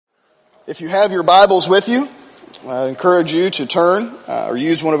If you have your Bibles with you, I encourage you to turn or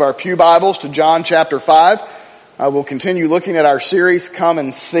use one of our pew Bibles to John chapter 5. We'll continue looking at our series, Come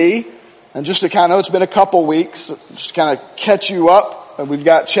and See. And just to kind of, it's been a couple weeks, just kind of catch you up. We've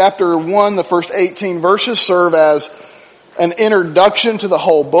got chapter 1, the first 18 verses serve as an introduction to the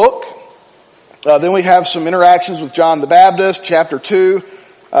whole book. Then we have some interactions with John the Baptist. Chapter 2,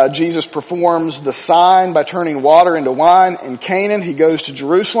 Jesus performs the sign by turning water into wine in Canaan. He goes to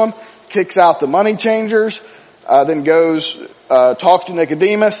Jerusalem, kicks out the money changers, then goes, talks to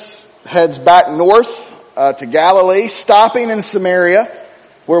Nicodemus, heads back north to Galilee, stopping in Samaria,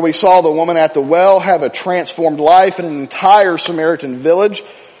 where we saw the woman at the well have a transformed life, and an entire Samaritan village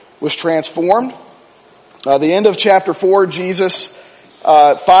was transformed. The end of chapter 4, Jesus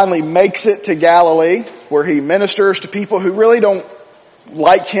finally makes it to Galilee, where he ministers to people who really don't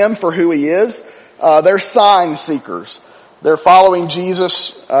like him for who he is. They're sign seekers. They're following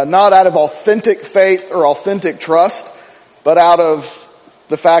Jesus not out of authentic faith or authentic trust, but out of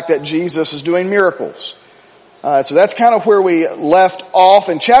the fact that Jesus is doing miracles. So that's kind of where we left off.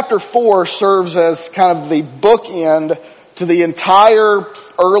 And chapter 4 serves as kind of the bookend to the entire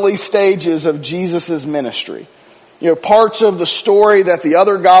early stages of Jesus' ministry. You know, parts of the story that the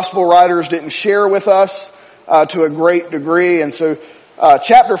other gospel writers didn't share with us to a great degree. And so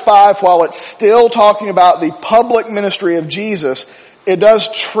chapter 5, while it's still talking about the public ministry of Jesus, it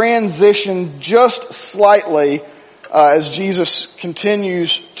does transition just slightly as Jesus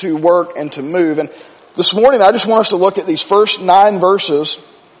continues to work and to move. And this morning I just want us to look at these first 9 verses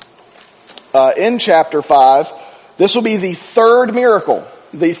in chapter 5. This will be the third miracle,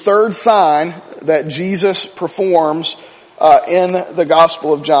 the third sign that Jesus performs in the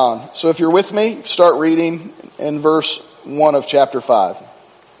Gospel of John. So if you're with me, start reading in verse 1 of chapter 5.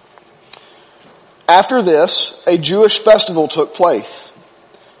 After this, a Jewish festival took place,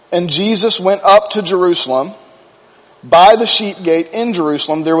 and Jesus went up to Jerusalem. By the sheep gate in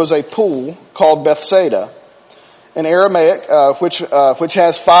Jerusalem there was a pool called Bethsaida, in Aramaic, which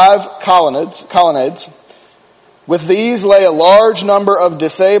has 5 colonnades. With these lay a large number of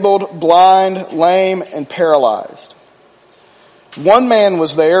disabled, blind, lame, and paralyzed. One man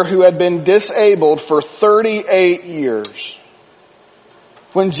was there who had been disabled for 38 years.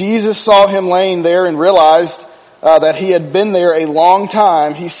 When Jesus saw him laying there and realized that he had been there a long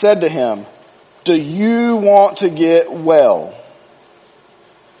time, he said to him, "Do you want to get well?"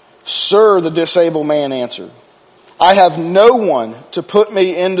 "Sir," the disabled man answered, "I have no one to put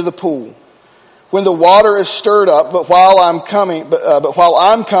me into the pool when the water is stirred up, but while I'm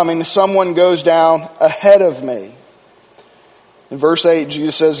coming, someone goes down ahead of me." In verse 8,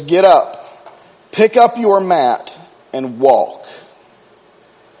 Jesus says, "Get up, pick up your mat, and walk."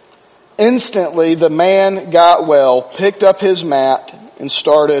 Instantly, the man got well, picked up his mat, and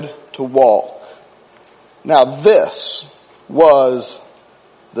started to walk. Now this was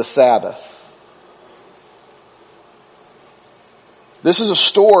the Sabbath. This is a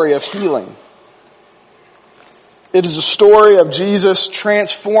story of healing. It is a story of Jesus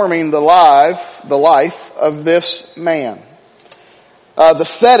transforming the life of this man. The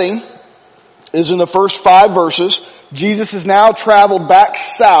setting is in the first 5 verses. Jesus has now traveled back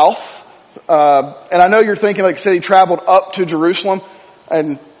south. And I know you're thinking, like I said, he traveled up to Jerusalem,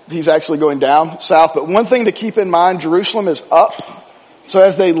 and he's actually going down south. But one thing to keep in mind, Jerusalem is up. So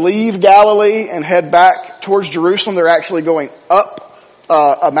as they leave Galilee and head back towards Jerusalem, they're actually going up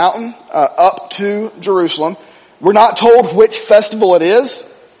a mountain, up to Jerusalem. We're not told which festival it is.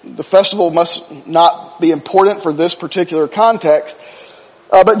 The festival must not be important for this particular context.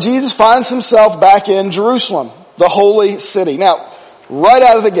 But Jesus finds himself back in Jerusalem, the holy city. Now, right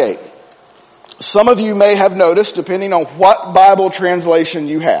out of the gate, some of you may have noticed, depending on what Bible translation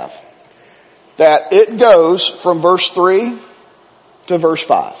you have, that it goes from verse 3 to verse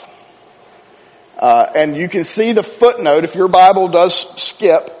 5. And you can see the footnote, if your Bible does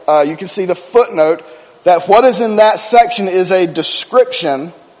skip, you can see the footnote that what is in that section is a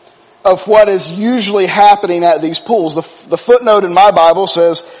description of what is usually happening at these pools. The footnote in my Bible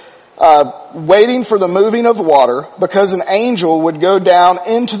says, waiting for the moving of water, because an angel would go down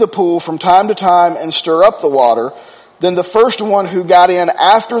into the pool from time to time and stir up the water. Then the first one who got in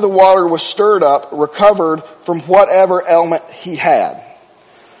after the water was stirred up recovered from whatever ailment he had.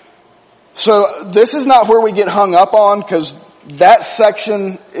 So this is not where we get hung up on, because that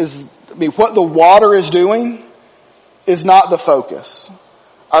section is, what the water is doing is not the focus.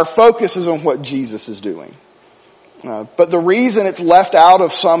 Our focus is on what Jesus is doing. But the reason it's left out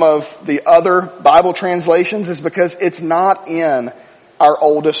of some of the other Bible translations is because it's not in our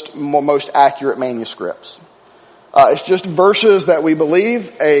oldest, most accurate manuscripts. It's just verses that we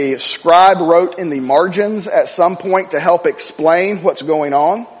believe a scribe wrote in the margins at some point to help explain what's going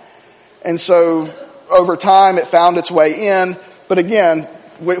on. And so over time it found its way in. But again,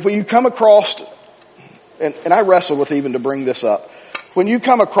 when you come across, and I wrestled with even to bring this up, when you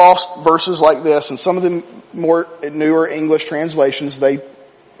come across verses like this, and some of the more newer English translations, they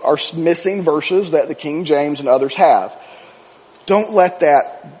are missing verses that the King James and others have. Don't let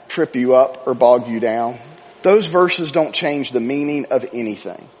that trip you up or bog you down. Those verses don't change the meaning of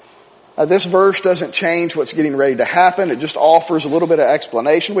anything. This verse doesn't change what's getting ready to happen. It just offers a little bit of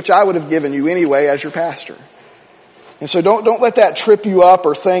explanation, which I would have given you anyway as your pastor. And so don't let that trip you up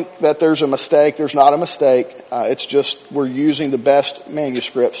or think that there's a mistake. There's not a mistake. It's just we're using the best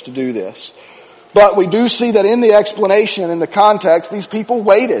manuscripts to do this. But we do see that in the explanation, in the context, these people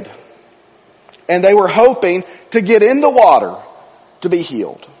waited. And they were hoping to get in the water to be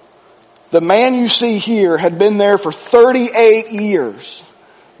healed. The man you see here had been there for 38 years,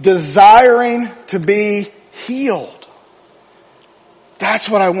 desiring to be healed. That's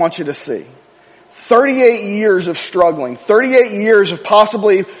what I want you to see. 38 years of struggling, 38 years of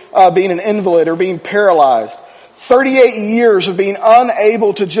possibly being an invalid or being paralyzed, 38 years of being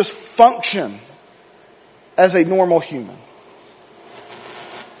unable to just function as a normal human.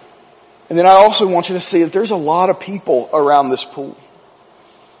 And then I also want you to see that there's a lot of people around this pool.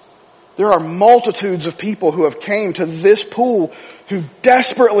 There are multitudes of people who have came to this pool who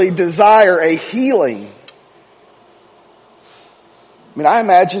desperately desire a healing. I mean, I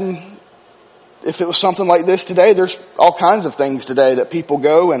imagine if it was something like this today, there's all kinds of things today that people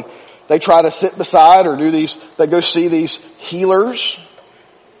go and they try to sit beside or they go see these healers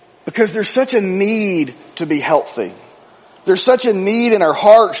because there's such a need to be healthy. There's such a need in our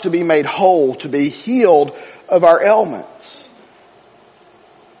hearts to be made whole, to be healed of our ailments.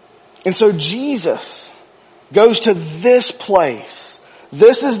 And so Jesus goes to this place.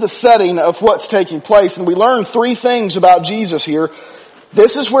 This is the setting of what's taking place. And we learn three things about Jesus here.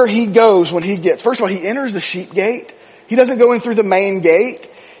 This is where he goes when he gets, first of all, he enters the sheep gate. He doesn't go in through the main gate.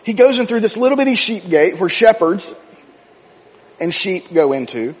 He goes in through this little bitty sheep gate where shepherds and sheep go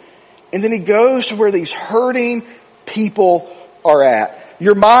into. And then he goes to where these hurting people are at.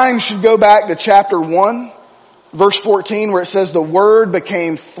 Your mind should go back to chapter 1, verse 14, where it says, the Word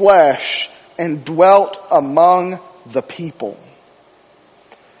became flesh and dwelt among the people.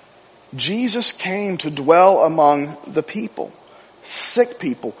 Jesus came to dwell among the people. Sick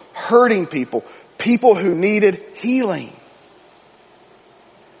people, hurting people, people who needed healing.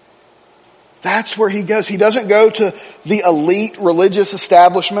 That's where he goes. He doesn't go to the elite religious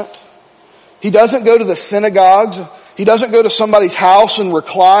establishment. He doesn't go to the synagogues. He doesn't go to somebody's house and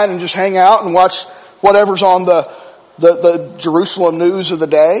recline and just hang out and watch whatever's on the Jerusalem news of the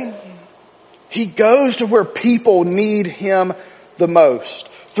day. He goes to where people need him the most.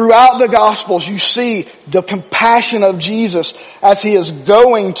 Throughout the Gospels, you see the compassion of Jesus as he is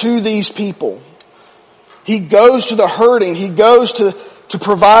going to these people. He goes to the hurting. He goes to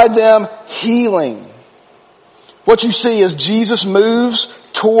provide them healing. What you see is Jesus moves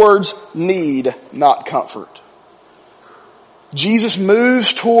towards need, not comfort. Jesus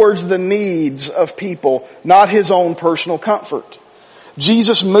moves towards the needs of people, not his own personal comfort.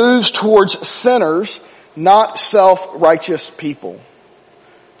 Jesus moves towards sinners, not self-righteous people.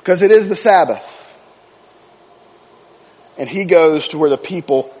 Because it is the Sabbath. And he goes to where the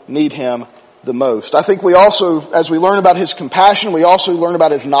people need him the most. I think we also, as we learn about his compassion, we also learn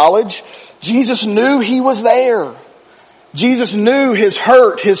about his knowledge. Jesus knew he was there. Jesus knew his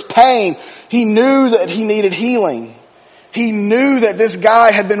hurt, his pain. He knew that he needed healing. He knew that this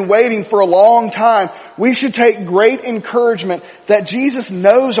guy had been waiting for a long time. We should take great encouragement that Jesus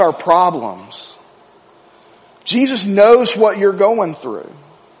knows our problems. Jesus knows what you're going through.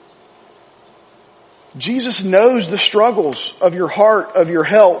 Jesus knows the struggles of your heart, of your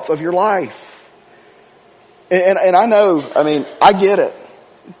health, of your life. And I know, I get it.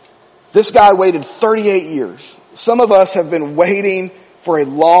 This guy waited 38 years. Some of us have been waiting for a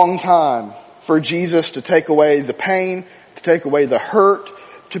long time for Jesus to take away the pain, to take away the hurt,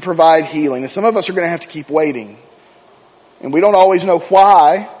 to provide healing. And some of us are going to have to keep waiting. And we don't always know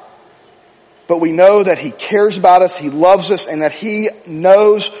why, but we know that he cares about us, he loves us, and that he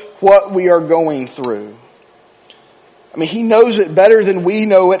knows what we are going through. He knows it better than we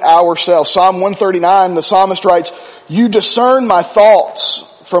know it ourselves. Psalm 139, the psalmist writes, you discern my thoughts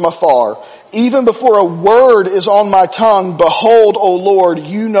from afar. Even before a word is on my tongue, behold, O Lord,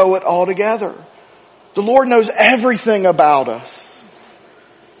 you know it altogether. The Lord knows everything about us.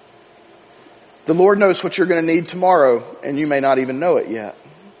 The Lord knows what you're going to need tomorrow, and you may not even know it yet.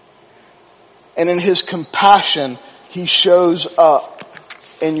 And in His compassion, He shows up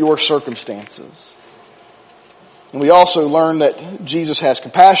in your circumstances. And we also learn that Jesus has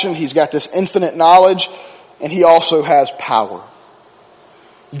compassion. He's got this infinite knowledge, and He also has power.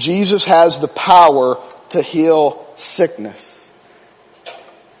 Jesus has the power to heal sickness.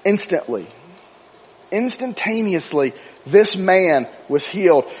 Instantly. Instantaneously, this man was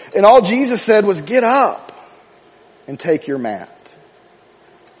healed. And all Jesus said was, get up and take your mat.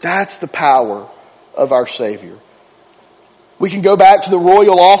 That's the power of our Savior. We can go back to the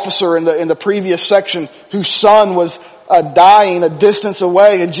royal officer in the previous section whose son was dying a distance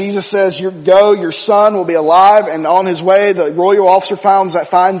away, and Jesus says, go, your son will be alive. And on his way, the royal officer finds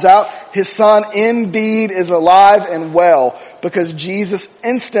out his son indeed is alive and well, because Jesus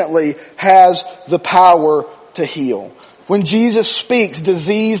instantly has the power to heal. When Jesus speaks,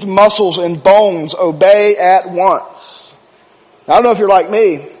 diseased muscles and bones obey at once. Now, I don't know if you're like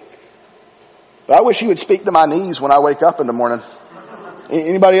me, but I wish He would speak to my knees when I wake up in the morning.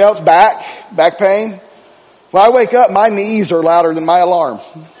 Anybody else? Back pain? When I wake up, my knees are louder than my alarm.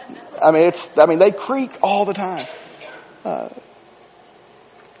 They creak all the time.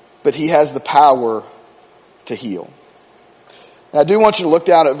 But He has the power to heal. And I do want you to look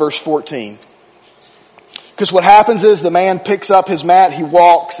down at verse 14. Because what happens is the man picks up his mat, he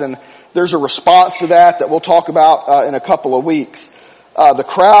walks, and there's a response to that we'll talk about in a couple of weeks. The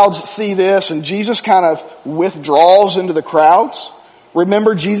crowds see this, and Jesus kind of withdraws into the crowds.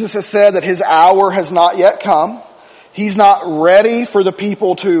 Remember, Jesus has said that His hour has not yet come. He's not ready for the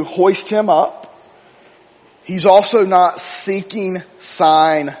people to hoist Him up. He's also not seeking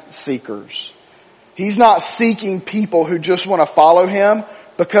sign seekers. He's not seeking people who just want to follow Him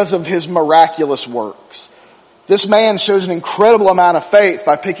because of His miraculous works. This man shows an incredible amount of faith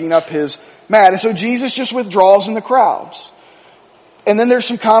by picking up his mat. And so Jesus just withdraws in the crowds. And then there's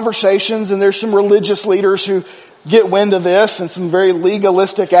some conversations, and there's some religious leaders who get wind of this, and some very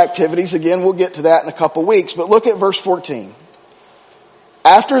legalistic activities. Again, we'll get to that in a couple weeks. But look at verse 14.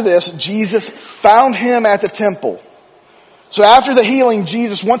 After this, Jesus found him at the temple. So after the healing,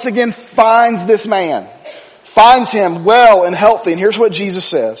 Jesus once again finds this man. Finds him well and healthy. And here's what Jesus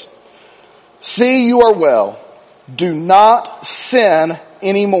says. See, you are well. Do not sin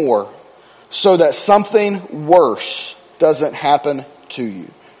anymore, so that something worse doesn't happen to you.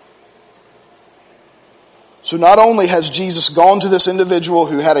 So not only has Jesus gone to this individual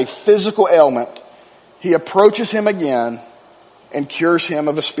who had a physical ailment, He approaches him again and cures him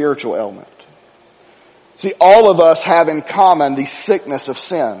of a spiritual ailment. See, all of us have in common the sickness of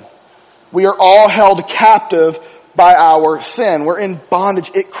sin. We are all held captive by our sin. We're in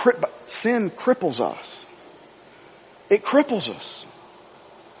bondage. Sin cripples us. It cripples us.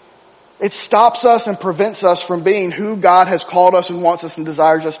 It stops us and prevents us from being who God has called us and wants us and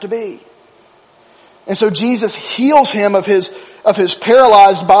desires us to be. And so Jesus heals him of his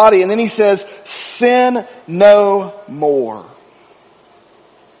paralyzed body, and then He says, sin no more.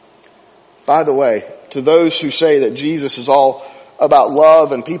 By the way, to those who say that Jesus is all about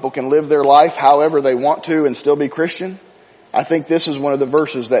love and people can live their life however they want to and still be Christian, I think this is one of the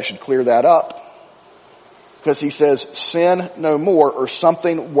verses that should clear that up. Because He says, sin no more, or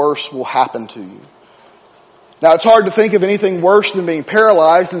something worse will happen to you. Now, it's hard to think of anything worse than being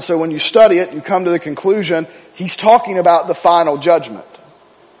paralyzed, and so when you study it, you come to the conclusion He's talking about the final judgment.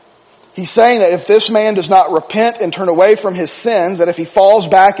 He's saying that if this man does not repent and turn away from his sins, that if he falls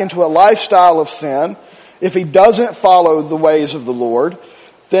back into a lifestyle of sin, if he doesn't follow the ways of the Lord,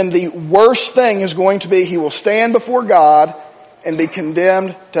 then the worst thing is going to be he will stand before God and be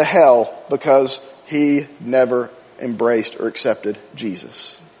condemned to hell because he never embraced or accepted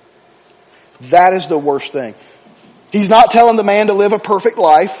Jesus. That is the worst thing. He's not telling the man to live a perfect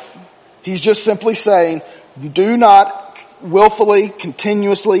life. He's just simply saying, do not willfully,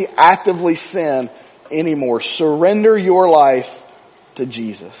 continuously, actively sin anymore. Surrender your life to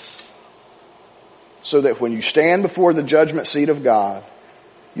Jesus. So that when you stand before the judgment seat of God,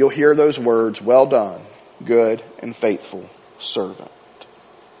 you'll hear those words, well done, good and faithful servant.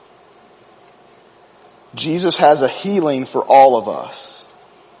 Jesus has a healing for all of us.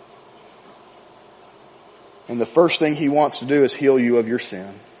 And the first thing He wants to do is heal you of your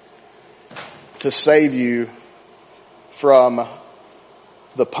sin. To save you from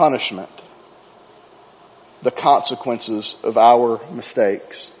the punishment, the consequences of our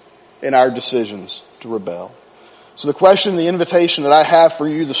mistakes and our decisions to rebel. So the question, the invitation that I have for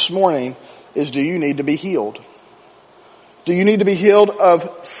you this morning is, do you need to be healed? Do you need to be healed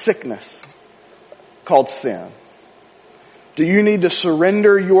of sickness called sin? Do you need to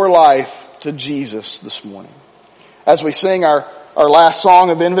surrender your life to Jesus this morning? As we sing our our last song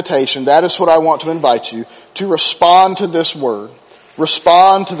of invitation, that is what I want to invite you to respond to this word.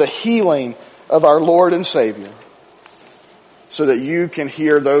 Respond to the healing of our Lord and Savior so that you can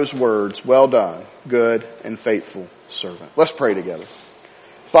hear those words, well done, good and faithful servant. Let's pray together.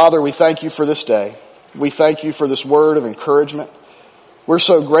 Father, we thank you for this day. We thank you for this word of encouragement. We're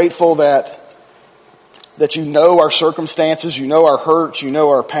so grateful that you know our circumstances, you know our hurts, you know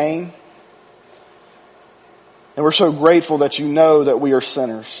our pain. And we're so grateful that you know that we are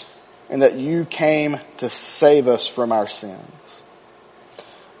sinners and that you came to save us from our sins.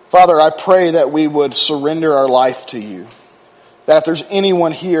 Father, I pray that we would surrender our life to you. That if there's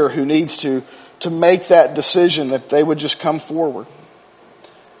anyone here who needs to make that decision, that they would just come forward.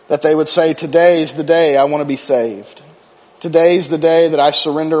 That they would say, today is the day I want to be saved. Today is the day that I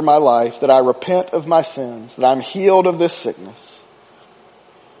surrender my life, that I repent of my sins, that I'm healed of this sickness.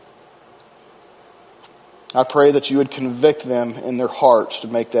 I pray that you would convict them in their hearts to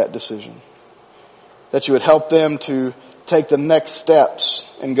make that decision. That you would help them to take the next steps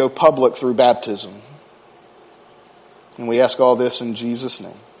and go public through baptism. And we ask all this in Jesus'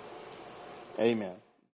 name. Amen.